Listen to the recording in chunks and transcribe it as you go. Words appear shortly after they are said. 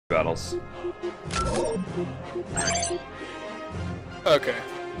battles. Okay.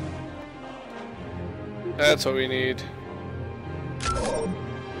 That's what we need.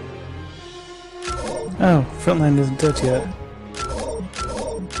 Oh, Frontline isn't dead yet.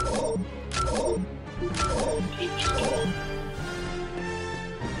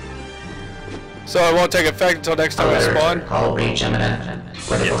 So it won't take effect until next time we spawn? Hull breach imminent.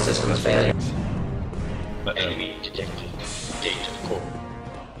 Critical systems failure. Enemy detected. Data core.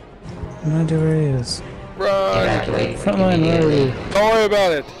 No idea where he is. Run! Evacuate Frontline, where are you? immediately. Don't worry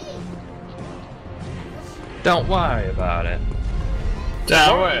about it. Don't worry about it.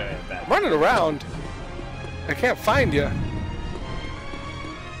 I'm running around. I can't find you.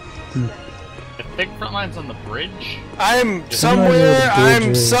 I think Frontline's on the bridge. I'm Somewhere somewhere. where the bridge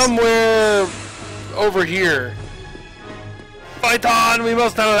I'm is. somewhere over here. Fight on! We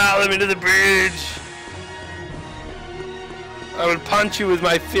must not allow them into the bridge. I would punch you with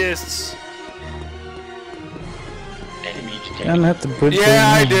my fists. Enemy detected. I'm at the bridge.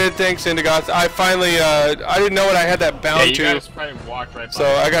 Yeah, I right now. did. Thanks, Indigoth. I finally, I didn't know what I had that Yeah, bound you to, guys probably walked right by. so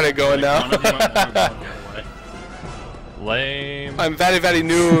I got it going now. One of you went the other way. Lame. I'm very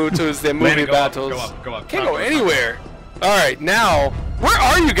new to the movie Landon, go up, battles. Go up, go up. Can't go anywhere. All right, now where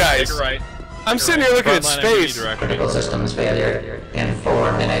are you guys? Take a right. I'm sitting here looking at Frontline enemy space. directly. Critical systems failure in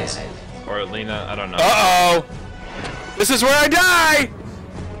 4 minutes. Or Lena, I don't know. Uh-oh. This is where I die!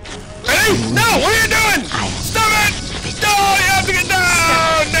 Ready? No! What are you doing? Stop it! No! You have to get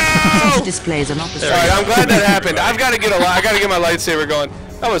down! No! Displays an opposite. Alright, I'm glad that happened. I've got to get I got to get my lightsaber going.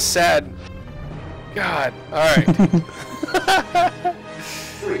 That was sad. God. Alright.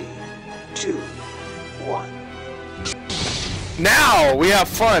 3, 2, 1. Now we have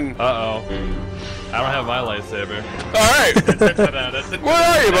fun. Uh-oh. I don't have my lightsaber. Alright. Where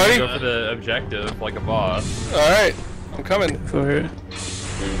are you, buddy? Go for the objective, like a boss. Alright. I'm coming. For it.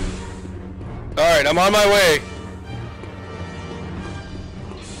 Alright, I'm on my way.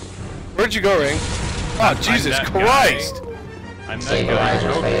 Where'd you go, Ring? Oh, Jesus that Christ! I'm not Stabilizers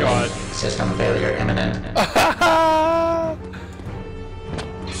good. Oh failing. god. System failure imminent.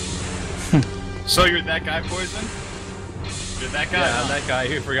 So you're that guy, Poison? You're that guy? Yeah, I'm huh? that guy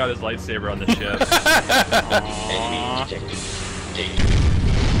who forgot his lightsaber on the ship. Enemy detected. Data.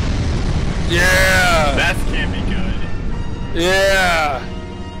 Yeah! That can't be good. Yeah!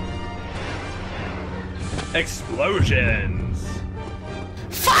 Explosions!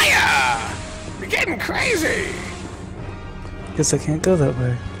 Fire! You're getting crazy! Guess I can't go that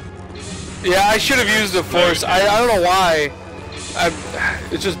way. Yeah, I should have used the Force. I don't know why.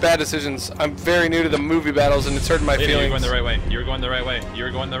 It's just bad decisions. I'm very new to the movie battles and it's hurting my Lena, you were feelings. going the right way. You were going the right way. You were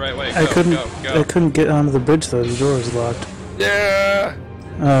going the right way. I Go, couldn't. go, I couldn't get onto the bridge though. The door was locked. Yeah!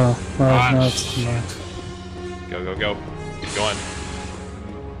 Oh, well, Ah, no, it's not. Go, go, go. Keep going.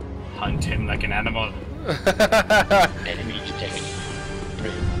 Hunt him like an animal. Enemy detected.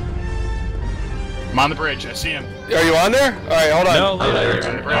 I'm on the bridge. I see him. Are you on there? Alright, hold on. No, Alert.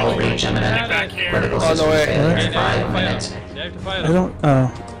 Lena. Hull breach Get imminent. back here. Critical On the systems way. failure You in have to 5 fight minutes. him. You have to fight I him. don't.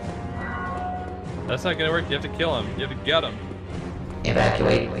 Oh. That's not gonna work. You have to kill him. You have to get him.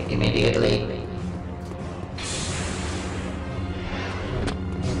 Evacuate immediately.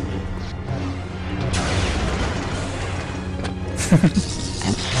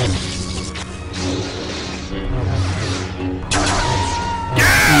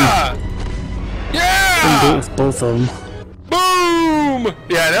 Yeah! I do it Yeah! with both of them. Boom!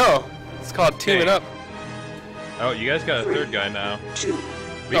 Yeah, I know. It's called teaming Okay. up. Oh, you guys got a third guy now. 2.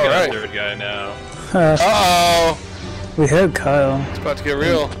 We got Alright. a third guy now. Uh-oh! We had Kyle. It's about to get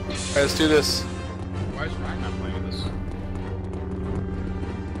real. Alright, let's do this. Why is Ryan not playing with us?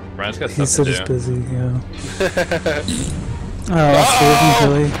 Brian's got He stuff said to he's do. busy. Yeah. Oh, Steve and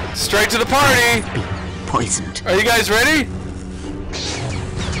Billy. Straight to the party! Poisoned. Are you guys ready?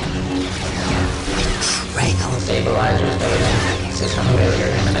 Trail. Stabilizers failing. System failure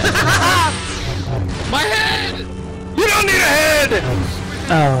imminent. My head! You don't need a head!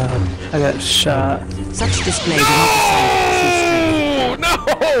 Oh, I got shot. Such displays an opposite. No!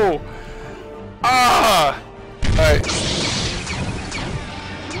 No! Ah! Alright.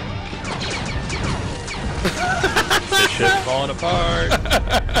 This shit's falling apart.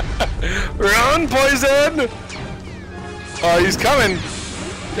 Run, Poison! Oh, he's coming!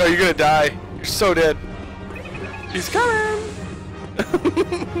 Oh, you're gonna die. You're so dead. He's coming!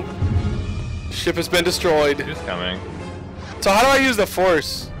 Ship has been destroyed. Who's coming? So how do I use the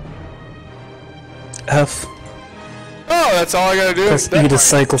Force? F. Oh, that's all I gotta do? Press E to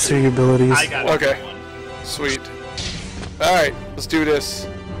cycle through your abilities. I got Okay. one. Sweet. Alright, let's do this.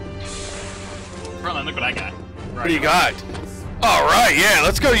 Frontline, look what I got. What do you got? All right, yeah,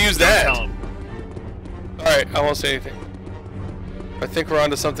 let's go use that. Tell him. All right, I won't say anything. I think we're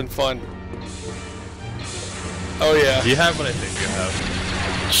onto something fun. Oh yeah. You have what I think you have.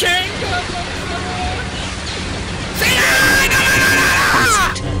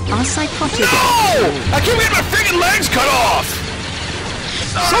 Are psychotic. No! I can't get my freaking legs cut off.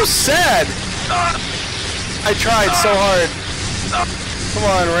 So sad. I tried so hard. Come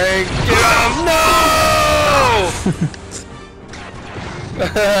on, Ray. Get him. No!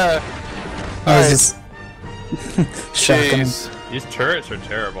 I was just shocking him. Jeez. These turrets are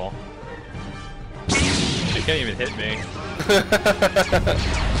terrible. They can't even hit me.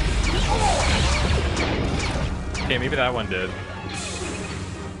 Okay, maybe that one did.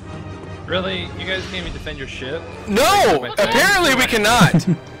 Really? You guys can't even defend your ship? No! Apparently we cannot.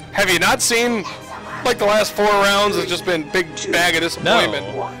 Have you not seen, like, the last 4 rounds has just been big bag of disappointment?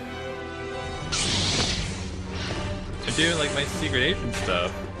 No. I'm doing, like, my secret agent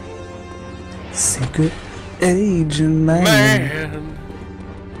stuff. Secret agent man. Man.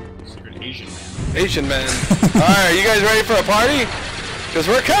 Secret Asian man. Asian man. Alright, you guys ready for a party? Because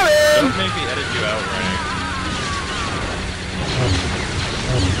we're coming! Don't make me edit you out, Ryan.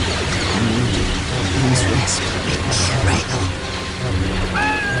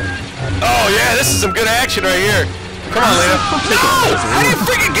 Oh yeah, this is some good action right here. Come on, Lena. No! How do you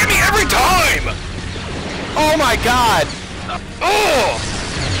freaking get me every time? Oh my god. Oh!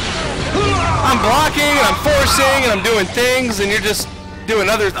 I'm blocking and I'm forcing and I'm doing things and you're just doing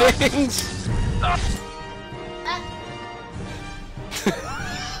other things.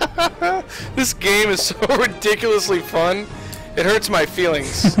 This game is so ridiculously fun. It hurts my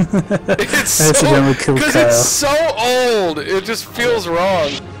feelings. It's I accidentally killed because Kyle. it's so old. It just feels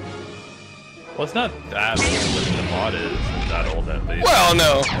wrong. Well, it's not that old, but the mod is that old at least. Well,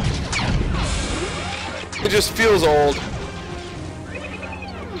 no. It just feels old.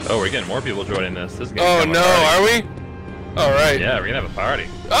 Oh, we're getting more people joining this. This is Oh gonna become a no, party. are we? Alright. Yeah, we're gonna have a party.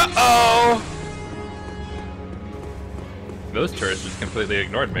 Uh-oh! Those turrets just completely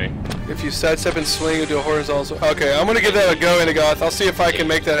ignored me. If you sidestep and swing into a horizontal... Okay, I'm gonna give that a go, Inagoth. I'll see if I can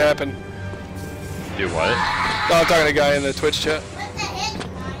make that happen. Do what? No, I'm talking to a guy in the Twitch chat.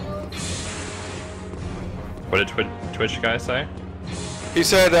 What did Twitch guy say? He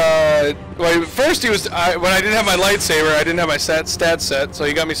said, well, first he was, when I didn't have my lightsaber, I didn't have my stats set, so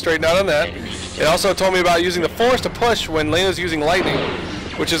he got me straightened out on that. It also told me about using the Force to push when Lena's using lightning,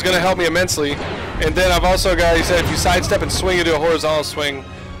 which is going to help me immensely. And then I've also got, he said, if you sidestep and swing into a horizontal swing,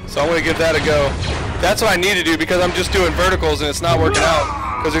 so I'm going to give that a go. That's what I need to do because I'm just doing verticals and it's not working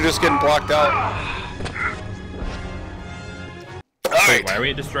out, because they're just getting blocked out. Wait, Alright. why are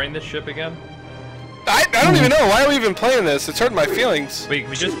we destroying this ship again? I don't even know. Why are we even playing this? It's hurting my feelings. Wait,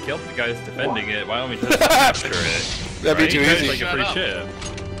 we just killed the guys defending it. Why don't we just capture it? That'd be Right? too You guys easy. like a free ship.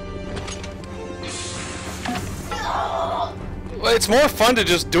 Well, it's more fun to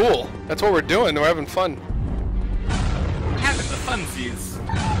just duel. That's what we're doing. We're having fun. Having the funsies.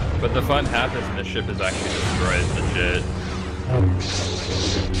 But the fun happens when the ship is actually destroyed, legit.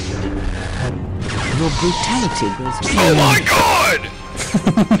 Your brutality goes Oh my god!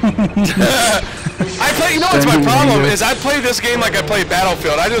 I play. You know what's my problem is I play this game like I play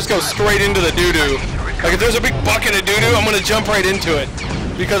Battlefield. I just go straight into the doo-doo. Like if there's a big bucket of doo-doo, I'm gonna jump right into it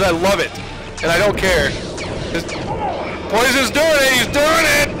because I love it and I don't care. Poison's doing it. He's doing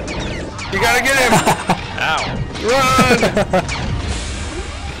it. You gotta get him. Ow. Run.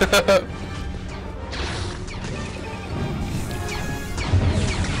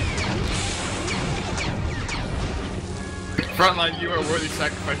 Frontline, you are a worthy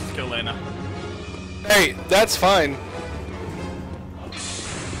sacrifice to kill Lena. Hey, that's fine.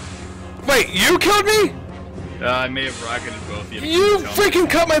 Wait, you killed me? I may have rocketed both of you. You freaking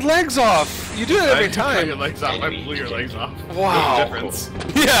cut my legs off. You do it every I cut your time. legs off. I blew your legs off. Wow. No difference.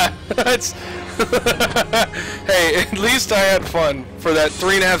 Yeah, that's. Hey, at least I had fun for that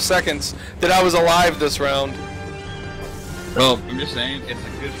 3.5 seconds that I was alive this round. Well, I'm just saying, it's a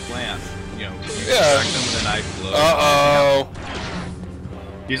good plan. You know, you Yeah. distract him with a knife blow. Uh-oh.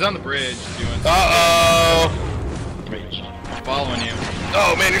 He's on the bridge doing Uh-oh. I'm following you.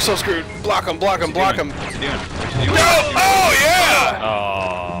 Oh, man, you're so screwed. Block him, block him, block him. What's he doing? What's he doing? No! Oh, yeah!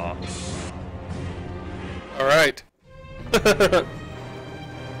 Aww. All right.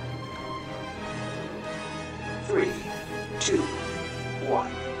 3, 2,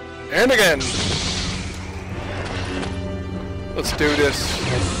 1. And again. Let's do this.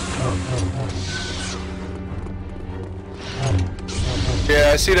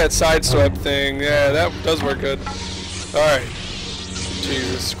 Yeah, I see that sideswipe thing. Yeah, that does work good. Alright.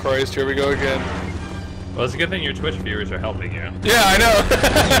 Jesus Christ, here we go again. Well, it's a good thing your Twitch viewers are helping you. Yeah, I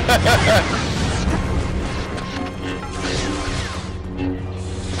know.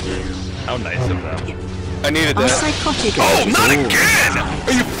 How nice of them. I needed Our that. psychotic Oh, abilities. not again!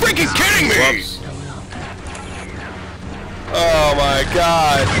 Are you freaking kidding me? Whoops. Oh my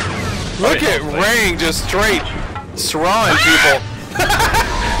god. Look Wait, at wait. Rain just straight srawing people.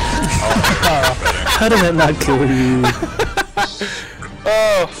 How did that not kill you?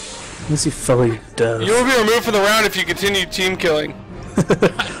 Oh, Unless you fell your death. you will be removed from the round if you continue team killing.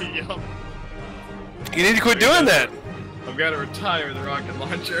 Yup. You need to quit doing that. I've got to retire the rocket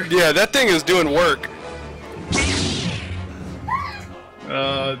launcher. Yeah, that thing is doing work.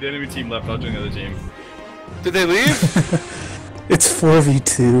 The enemy team left. I'll join the other team. Did they leave? It's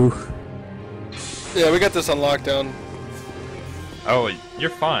 4v2. Yeah, we got this on lockdown. Oh, you're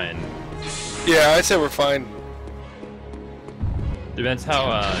fine. Yeah, I said we're fine. Depends how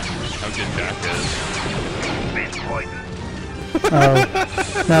good Jack is.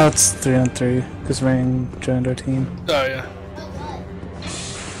 Now it's 3-on-3 because Rain joined our team. Oh yeah.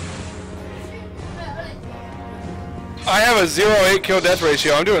 I have a 0.8 kill death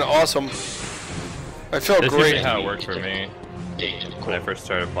ratio. I'm doing awesome. I feel This is usually great. how it worked for me Date of when I core. first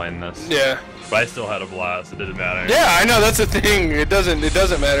started playing this. Yeah. But I still had a blast. It didn't matter. Yeah, I know. That's the thing. It doesn't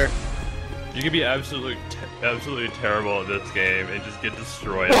matter. You could be absolutely terrible at this game and just get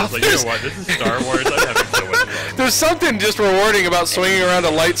destroyed. Well, It's like, you know what? This is Star Wars. I'm having so much fun. There's something just rewarding about swinging around a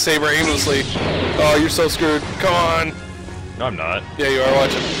lightsaber aimlessly. Oh, you're so screwed. Come on. No, I'm not. Yeah, you are.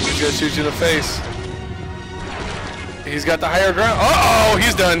 Watching. He's gonna shoot you in the face. He's got the higher ground. Uh oh,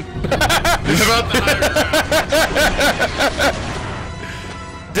 he's done. About the higher ground.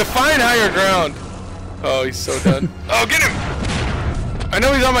 Define higher ground. Oh, he's so done. Oh, get him! I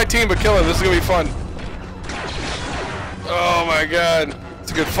know he's on my team, but kill him. This is gonna be fun. Oh my god.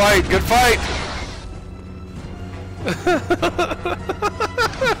 It's a good fight. Good fight.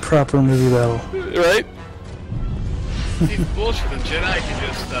 Proper movie battle. Right? See, the bullshit. The Jedi can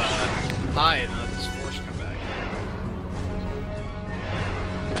just hide and let this force come back.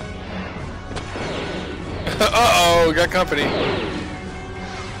 Uh-oh, got company.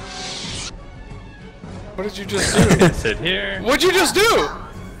 What did you just do? Sit here. What'd you just do?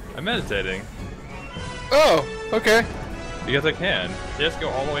 I'm meditating. Oh, okay. Because I can. You just go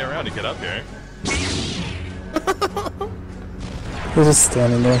all the way around to get up here. We're just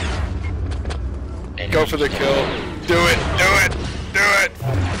standing there. Go for the kill. Do it, do it, do it.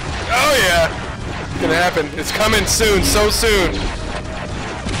 Oh yeah. It's gonna happen. It's coming soon, so soon.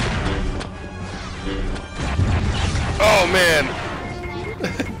 Oh man.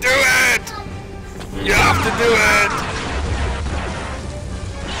 Do it! You have to do it!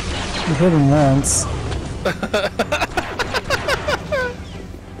 You hit him once.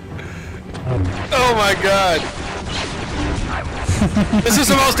 Oh my god. This is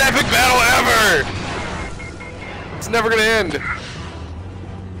the most epic battle ever! It's never gonna end.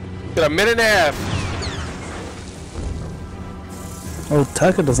 Got a minute and a half. Oh,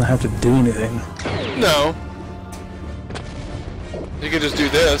 Taka doesn't have to do anything. No. You could just do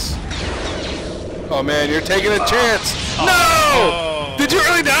this. Oh man, you're taking a chance. No! Did you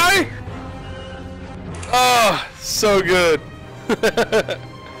really die? Oh, so good.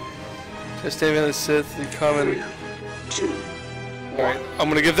 Just David the Sith, the common. 2, Alright, I'm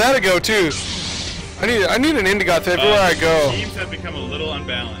gonna give that a go too. I need an Indigoth everywhere I go. Teams have become a little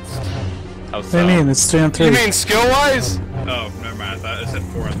unbalanced. How What do so? you mean? It's 3-on-3. You mean skill wise? Oh, never mind. I thought it said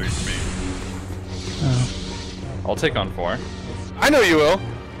 4-on-3 for me. I'll take on 4. I know you will.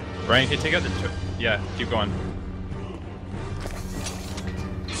 Ryan, can you take out the... Yeah, keep going.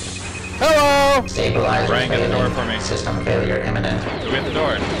 Hello! Stabilizer Brian, get the door failing. for me. System failure imminent. Go in the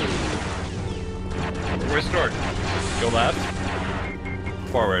door. Where's the door? Go left.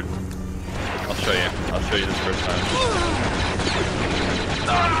 Forward. I'll show you. I'll show you this first time.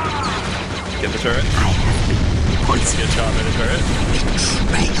 Get the turret. Get shot by the turret.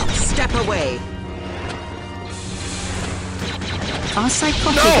 Step away. Our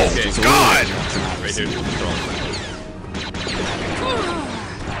psychotic No! abilities are God! Right here to control.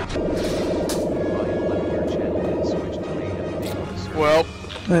 Well,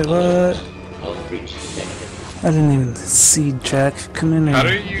 Wait, what? Outreach detected. I didn't even see Jack come in How do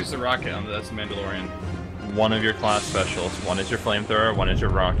here. you use the rocket on that's Mandalorian? One of your class specials. One is your flamethrower, one is your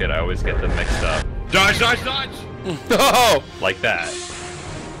rocket. I always get them mixed up. Dodge, dodge, dodge! oh! Like that.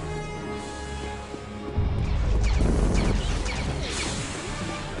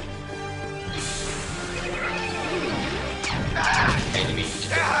 Enemy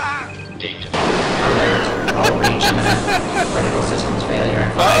detected. Data. Alert. Outreach imminent. Critical systems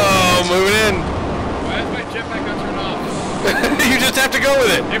failure. Uh-oh, moving in. What? just have to go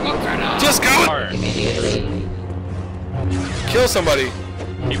with it. They both turn off. Just go. R. Immediately. Kill somebody.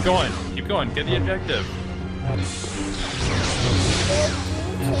 Keep going. Keep going. Get the objective.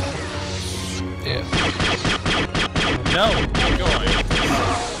 Yeah. No. Keep going.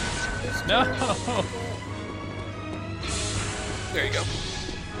 No. There you go.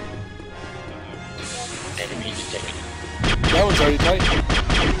 Enemy detected. That one's already tight.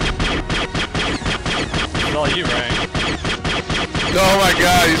 It's all you, Rang. Oh my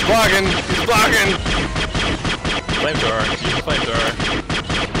god, he's blocking. He's blocking. Flamethrower. Use the flamethrower.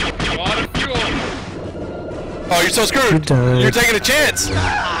 A lot of fuel. Oh, you're so screwed. You died. You're taking a chance.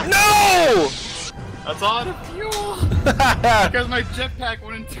 No! That's a lot of fuel. Because my jetpack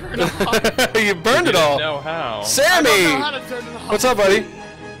wouldn't turn off. You burned it Didn't all. know how. I Sammy! don't know how to turn it off. What's up, buddy?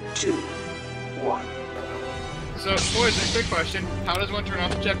 2, 1. So, boys, a quick question. How does one turn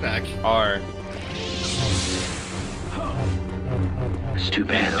off a jetpack? R. It's too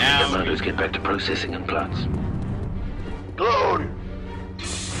bad. Now- The murders get back to processing and plots. Clone!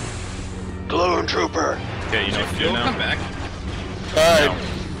 Clone trooper! Okay, you know what to do Fuel, now. come back. Alright.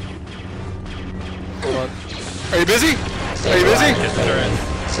 Hold on. Are you busy? Are you busy? Get the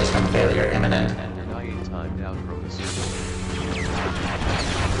turret. System failure imminent.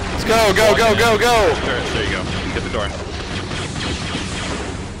 Let's go, go, go, go, go! Turret. There you go. Get the door.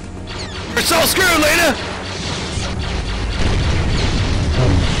 We're so screwed, Lena!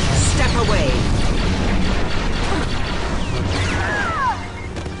 Step away.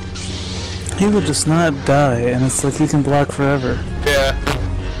 He would just not die, and it's like he can block forever. Yeah.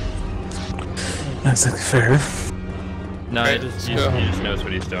 Not exactly fair. No, Right, he let's just go. knows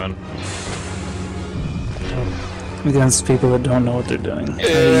what he's doing. Against people that don't know what they're doing.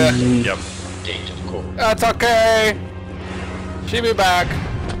 Yeah. Yep. Data core. That's okay. She'll be back.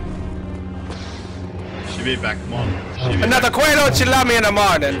 She'll be back, Mom. She'll be Another back. Quail, she love me in the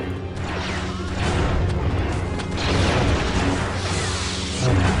morning.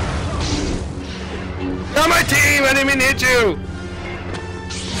 On my team, I didn't mean to hit you.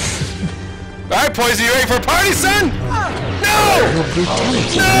 Alright, Poison, you ready for a party, son? No!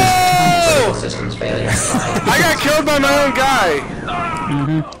 No! Systems failure. I got killed by my own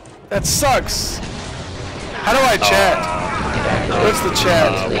guy. That sucks. How do I chat? What's the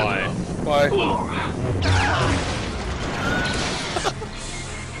chat? Why? Why?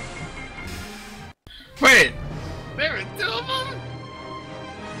 Wait! There were two of them?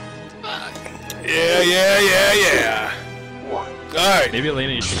 Fuck. Yeah. Alright, Maybe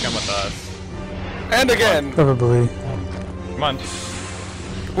Elena, you should come with us. and again. Probably. Come on.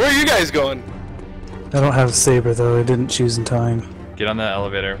 Where are you guys going? I don't have a saber though, I didn't choose in time. Get on that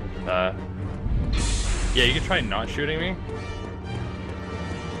elevator. Yeah, you can try not shooting me.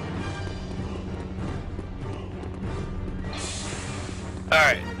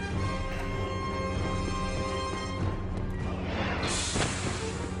 Alright.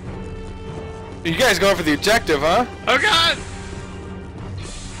 You guys going for the objective, huh? Oh god!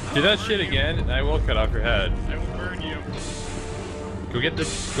 Do that shit again, and I will cut off your head. I will burn you. Go get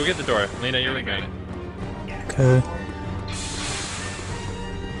the door. Lena, you're with me. Okay.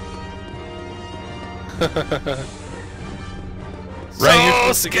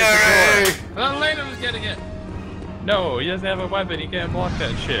 So scary! Well, Elena was getting it. No, he doesn't have a weapon. He can't block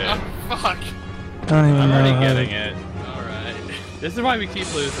that shit. Oh, fuck. I don't even I'm know already how to- getting it. Alright. This is why we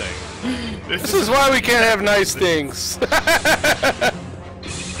keep losing. This is why we can't have nice things.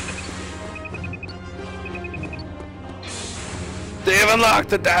 They've unlocked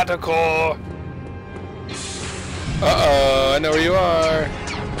the data core. Uh-oh, I know where you are.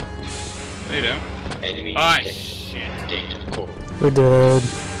 No, you don't. Enemy Ah, detected. shit. Data core. We're dead.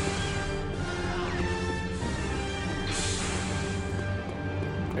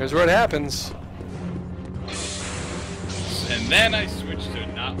 Here's where it happens. And then I switched to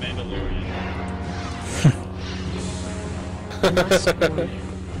not Mandalorian.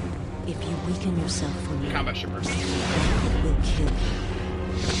 If you weaken yourself for me, Combat shipper. it will kill you.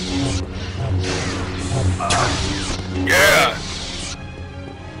 Yeah!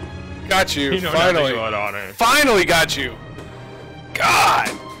 Got you, You know finally. nothing about honor. Finally got you! God!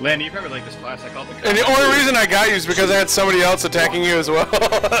 Landon, you probably like this class. I call it the And the only reason I got you is because I had somebody else attacking you as well.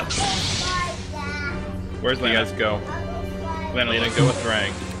 Where's You Lena? guys go. Lena, Lena, look. go with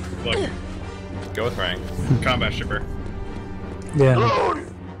rank. Look. Go with rank. Combat shipper. Yeah.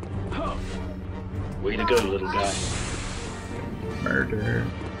 Way to go, little guy. Murder.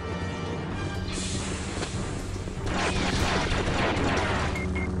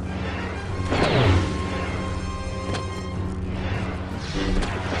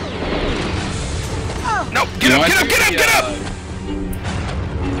 Nope, get up, get up, get up, get up!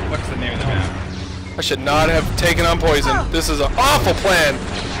 What's the name of the map? I should not have taken on poison. This is an awful plan.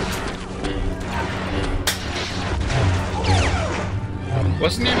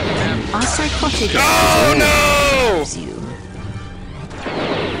 What's the name of the map? Our psychotic Oh no! loves you.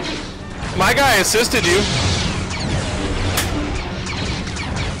 My guy assisted you.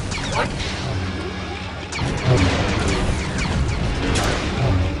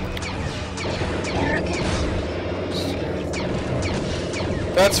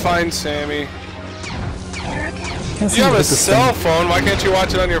 That's fine, Sammy. You have a cell phone. Why can't you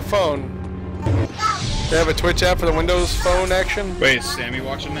watch it on your phone? They have a Twitch app for the Windows Phone action? Wait, is Sammy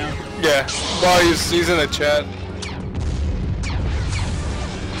watching now? Yeah. Well, he's in the chat.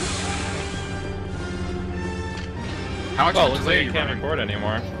 How much Oh, of a looks delay like are it you can't running? record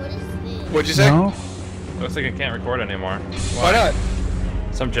anymore. What'd you say? No? Looks like it can't record anymore. Why not?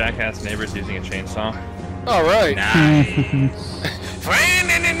 Some jackass neighbor's using a chainsaw. All right.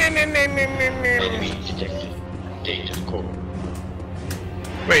 Enemy detected. Date of core.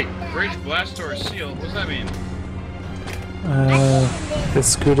 Wait, bridge, blast, or seal? What does that mean? They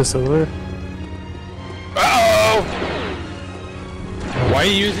screwed us over. Uh-oh! Why are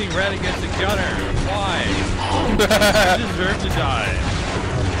you using red against the gunner? Why? You deserve to die.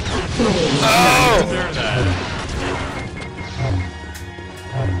 You Oh! deserve that.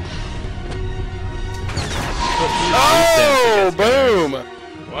 Oh! Boom!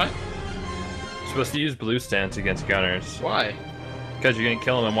 What? You're supposed to use blue stance against gunners. Why? Because you're gonna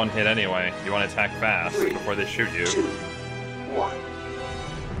kill them in one hit anyway. You want to attack fast before they shoot you. 2, 1.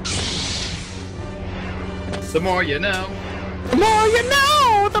 The more you know. The more you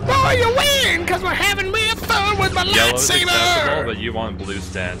know, the more you win, because we're having real fun with my Yellow's acceptable, lightsaber! but you want blue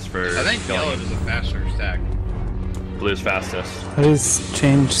stance for I think killing. yellow is a faster stack. Blue's fastest. How do you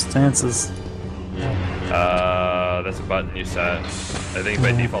change stances? That's a button you set. I think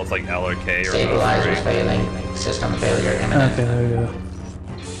by default it's like L or K or Stabilizers O3. failing. System failure imminent. Okay, there we go.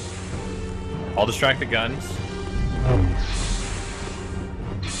 I'll distract the guns.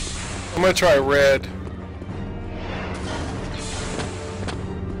 I'm gonna try red.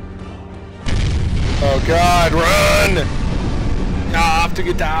 Oh god, run! I have to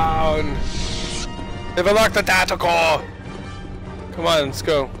get down. They've unlocked the tactical. Come on, let's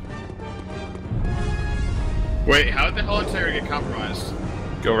go. Wait, how did the Helicarrier get compromised?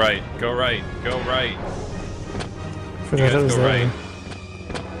 Go right, go right, go right. Forgot it guys was go there. right.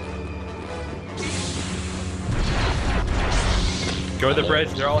 Go to the bridge,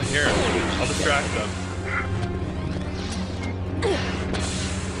 they're all here. I'll distract them.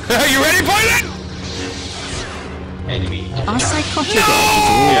 You ready, pilot? Enemy Our psychotic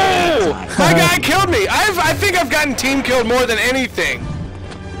No! My guy killed me. I think I've gotten team killed more than anything.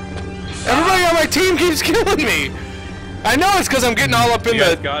 Everybody on my team keeps killing me. I know it's because I'm getting all up in You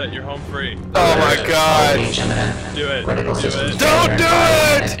guys the. got it, you're home free. Oh my god! Breach imminent. Do it, Critical do systems it. Don't do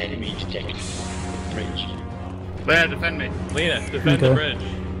it! enemy detected. Bridge. Leia, defend me. Lena, defend the Okay.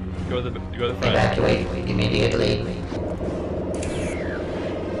 bridge. Go to the front. Evacuate immediately.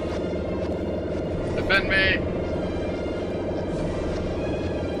 Defend me.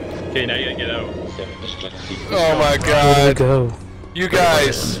 Okay, now you gotta get out. 7 destructive. Oh my Where'd we god! go? You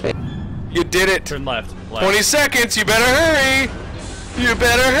guys, you did it. Turn left, left. 20 seconds. You better hurry. You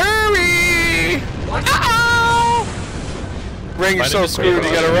better hurry. Uh-oh! Ring, you're Find so a screwed.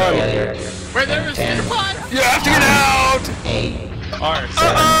 You gotta run. Failure. Wait, there is 10, You have to get out. 8, R.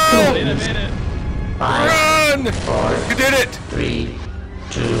 Uh-oh! Lena made it. 5, Run! 4, You did it. 3,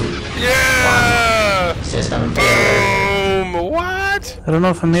 2, Yeah! system failure. Boom! What? I don't know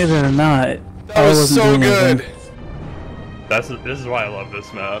if I made it or not. That was so good. This is why I love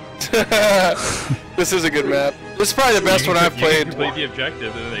this map. This is a good map. This is probably the best one I've You can played. complete the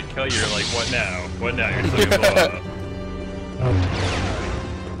objective and then they kill you. You're like, what now? What now? You're still gonna blow up.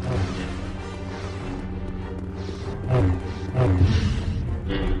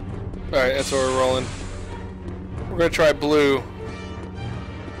 Alright, that's where we're rolling. We're gonna try blue.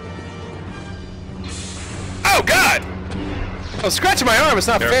 Oh god! I was scratching my arm, it's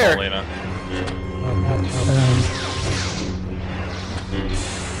not Careful, fair. Lena.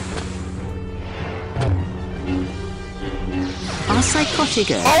 Our psychotic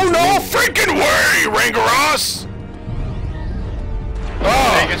Oh no freaking way, Rangaros! Hey,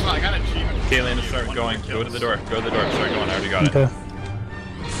 Oh! guess what? I got an achievement. Okay, Lena, start going. Go to the door. Go to the door. Start going. I already got it. Okay.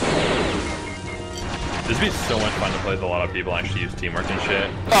 This would be so much fun to play with a lot of people and actually use teamwork and shit.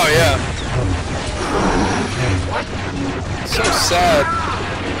 Oh yeah. So sad.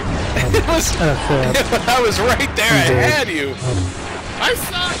 It was, Oh, crap. I was right there, I had you. I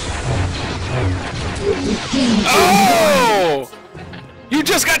suck! Oh! You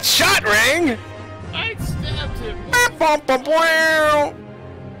just got shot, Rang! I stabbed him. Bum, bum, bum.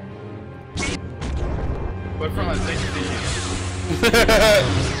 What from a thing?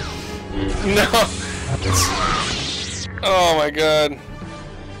 No. Oh my god.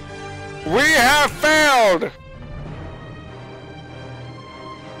 We have failed!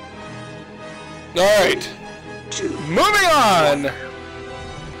 Alright. Moving on!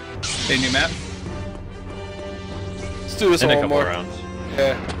 Hey, new map? Let's do this In a one couple more. rounds.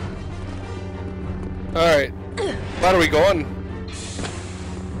 Yeah. Alright. How are we going?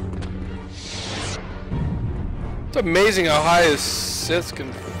 It's amazing how high his Sith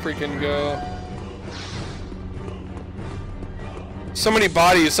can freaking go. So many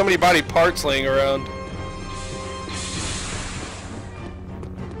bodies, so many body parts laying around.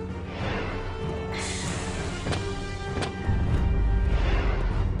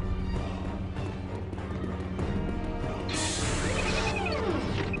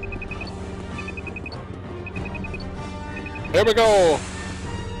 There we go.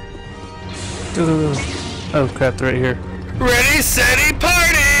 Oh crap, they're right here. Ready, steady,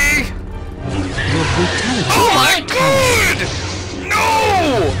 party! Oh my god! No!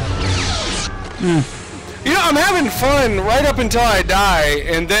 You know, I'm having fun right up until I die,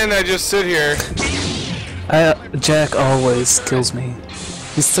 and then I just sit here. Jack always kills me.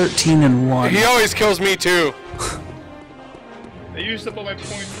 He's 13-1. He always kills me too. I used up all my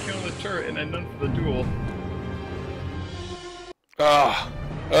points to kill the turret and then none for the duel. Ah,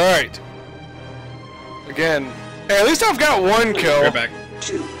 alright. Again. Hey, at least I've got one kill. Right back.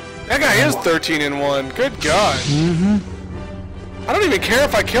 That guy is 13-1. Good god. I don't even care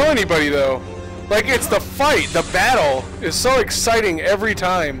if I kill anybody though. Like, it's the fight, the battle is so exciting every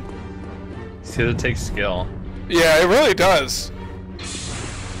time. See, it takes skill. Yeah, it really does.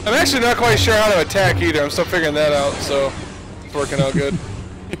 I'm actually not quite sure how to attack either. I'm still figuring that out, so it's working out good.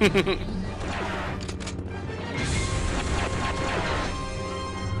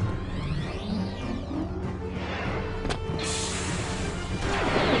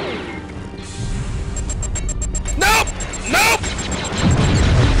 Nope! Nope!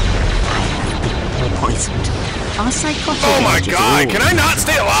 Poisoned. Our psychotic Oh my agent- god, can I not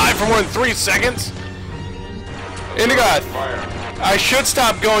stay alive for more than 3 seconds? Indigoth, I should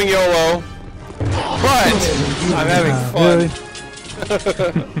stop going YOLO, but I'm having fun.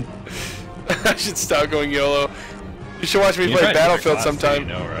 I should stop going YOLO. You should watch me You play tried to Battlefield class, sometime. You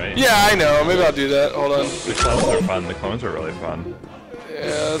know, right? Yeah, I know. Maybe I'll do that. Hold on. The clones are fun. The clones are really fun.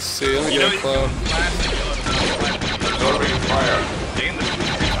 Yeah, let's see. Let me get a clone.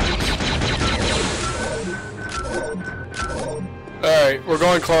 Alright, we're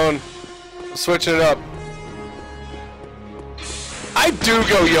going clone. Switching it up. I do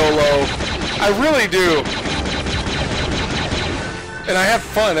go YOLO. I really do. And I have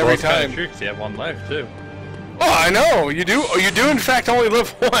fun every time. True, 'cause you have one life too. Oh, I know. You do. You do in fact only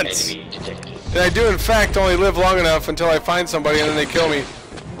live once. Enemy detected. And I do in fact only live long enough until I find somebody and then they kill me.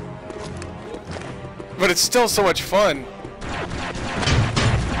 But it's still so much fun.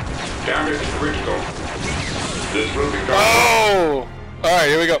 Damage critical. This will be done. Oh! Alright,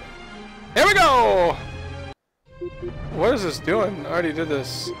 here we go. Here we go! What is this doing? I already did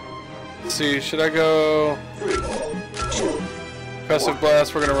this. Let's see, should I go... Percussive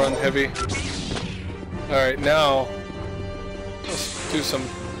blast, we're gonna run heavy. Alright, now... Let's do some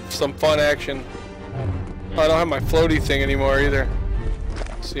fun action. Oh, I don't have my floaty thing anymore either.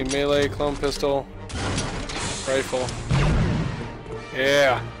 Let's see, melee, clone pistol, rifle.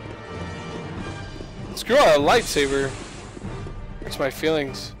 Yeah. Screw out a lightsaber. Hurts my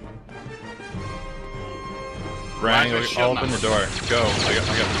feelings. Rang, Roger, shield open now. the door. Go. I got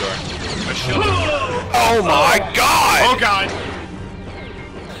the door. My shield. Oh my god! Oh god!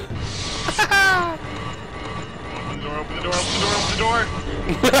 Open the door, open the door, open the door, open the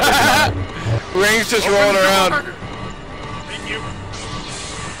door! Ring's just Open rolling the around. door. Thank you.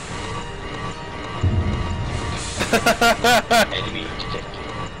 Enemy detected.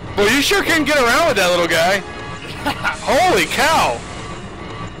 Well, you sure can get around with that little guy. Holy cow!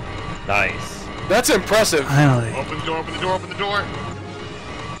 Nice. That's impressive. Finally. Open the door, open the door, open the door!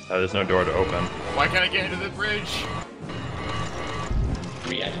 There's no door to open. Why can't I get into the bridge?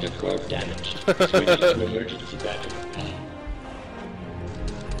 Reactor core damaged. Switching to emergency battery.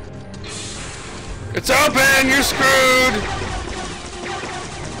 It's open! You're screwed!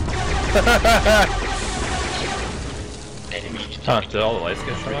 Enemy detected. Huh, did all the lights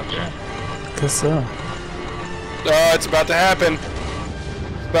get shut off here? Guess so. Oh, it's about to happen.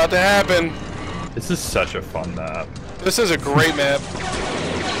 It's about to happen. This is such a fun map. This is a great map.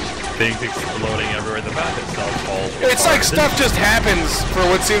 Things exploding everywhere. The map itself falls. It's like stuff just happens for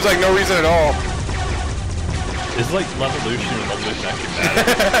what seems like no reason at all. It's like Levolution when Levolution actually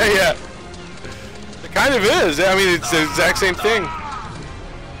matters. Yeah. It kind of is. I mean, it's the exact same thing.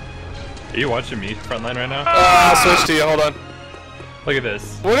 Are you watching me, Frontline, right now? I'll switch to you. Hold on. Look at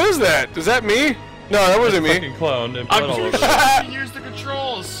this. What is that? Is that me? No, that wasn't me. Fucking cloned and I'm blood all too over short it. to use the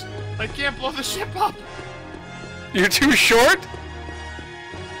controls. I can't blow the ship up. You're too short?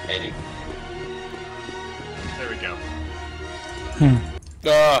 Eddie. There we go.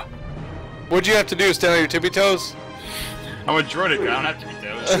 What'd you have to do? Stand on your tippy toes? I'm a droidic. I don't have to be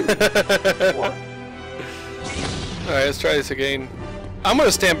those. Alright, let's try this again. I'm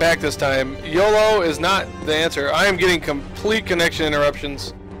gonna stand back this time. YOLO is not the answer. I am getting complete connection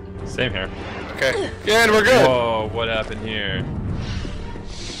interruptions. Same here. Okay. Yeah, and we're good. Whoa, what happened here?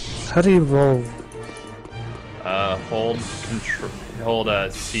 How do you roll? Hold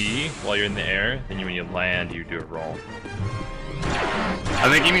C while you're in the air, then when you land, you do a roll. I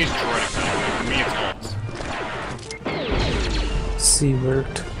think he means droidic. For me, it's alts. C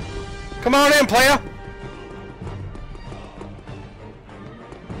worked. Come on in, player.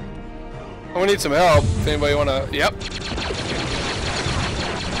 I'm gonna need some help. If anybody wanna, yep.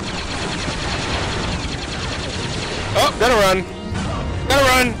 Oh, gotta run. Gotta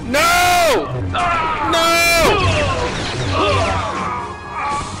run. No! No!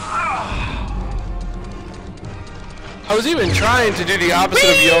 I was even trying to do the opposite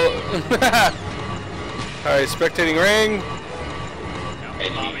of YOLO. Alright, spectating ring.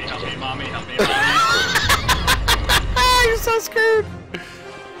 Mommy, help me, mommy, help me, mommy. You're so screwed.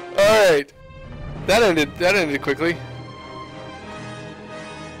 Alright. That ended quickly.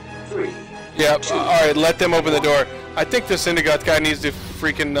 3. Yep. Alright, let them open the door. I think this Indigoth guy needs to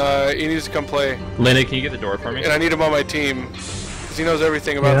freaking he needs to come play. Linda, can you get the door for me? And I need him on my team. Because he knows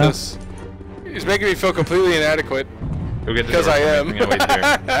everything about this. He's making me feel completely inadequate. Go get the Because door I for am. me. I'm gonna wait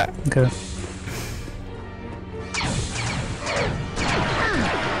here. Okay.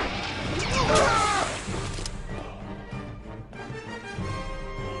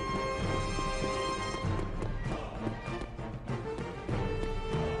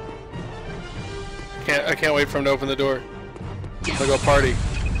 I can't wait for him to open the door. I'm gonna go party.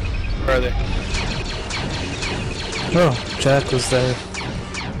 Where are they? Oh, Jack was there.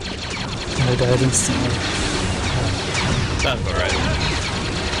 And I died instantly. Sounds alright.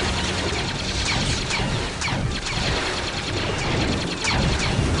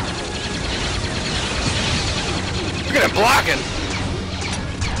 Look at him blocking!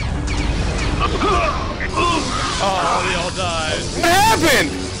 Oh, they all died. What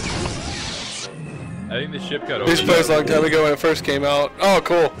happened? I think the ship got This opened. plays a long time ago when it first came out. Oh,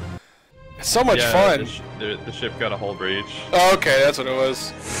 cool. It's so much fun. The ship got a hull breach. Oh, okay, that's what it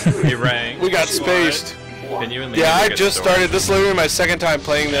was. He rang. We got spaced. Can you and Yeah, Lena I get just the door? started. This is literally my second time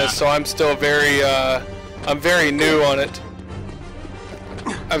playing this, so I'm still very, I'm very new on it.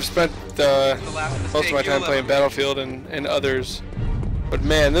 I've spent most of my time playing Battlefield and others, but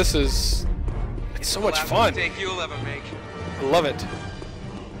man, this is it's so much fun. I love it.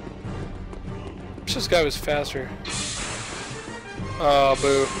 Wish this guy was faster. Oh,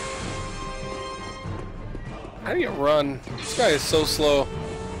 boo. How do you run? This guy is so slow.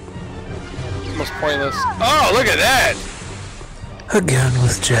 Almost pointless. Oh, look at that! Again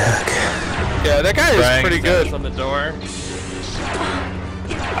with Jack. Yeah, that guy is Rang pretty good. on the door.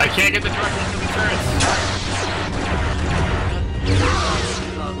 I can't get the directions to the turrets.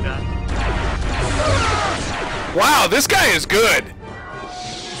 Wow, this guy is good.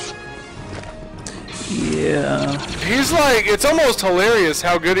 Yeah. He's like, it's almost hilarious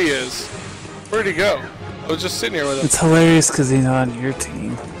how good he is. Where'd he go? I was just sitting here with him. It's hilarious because he's not on your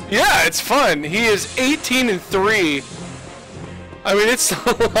team. Yeah, it's fun. He is 18-3. I mean, it's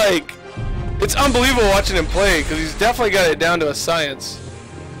like, it's unbelievable watching him play because he's definitely got it down to a science.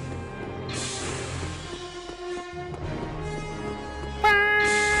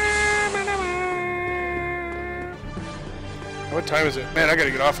 What time is it? Man, I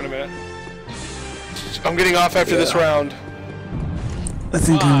gotta get off in a minute. I'm getting off after this round I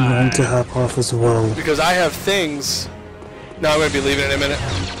think I'm going to hop off as well. because I have things. No, I'm gonna be leaving in a minute.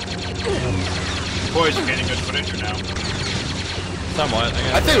 Boys, you're getting good footage now. Somewhat.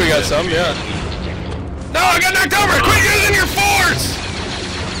 I think we got some, yeah. No, I got knocked over! Quit using your force!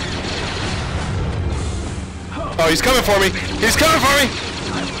 Oh, he's coming for me! He's coming for me!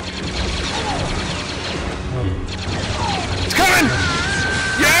 He's coming!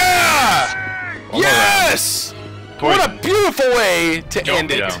 Yeah! Yes! What a beautiful way to Don't end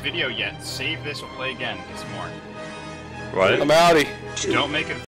make it. this video yet. Save this, we'll play again. Get some more. What? I'm outie. Don't make it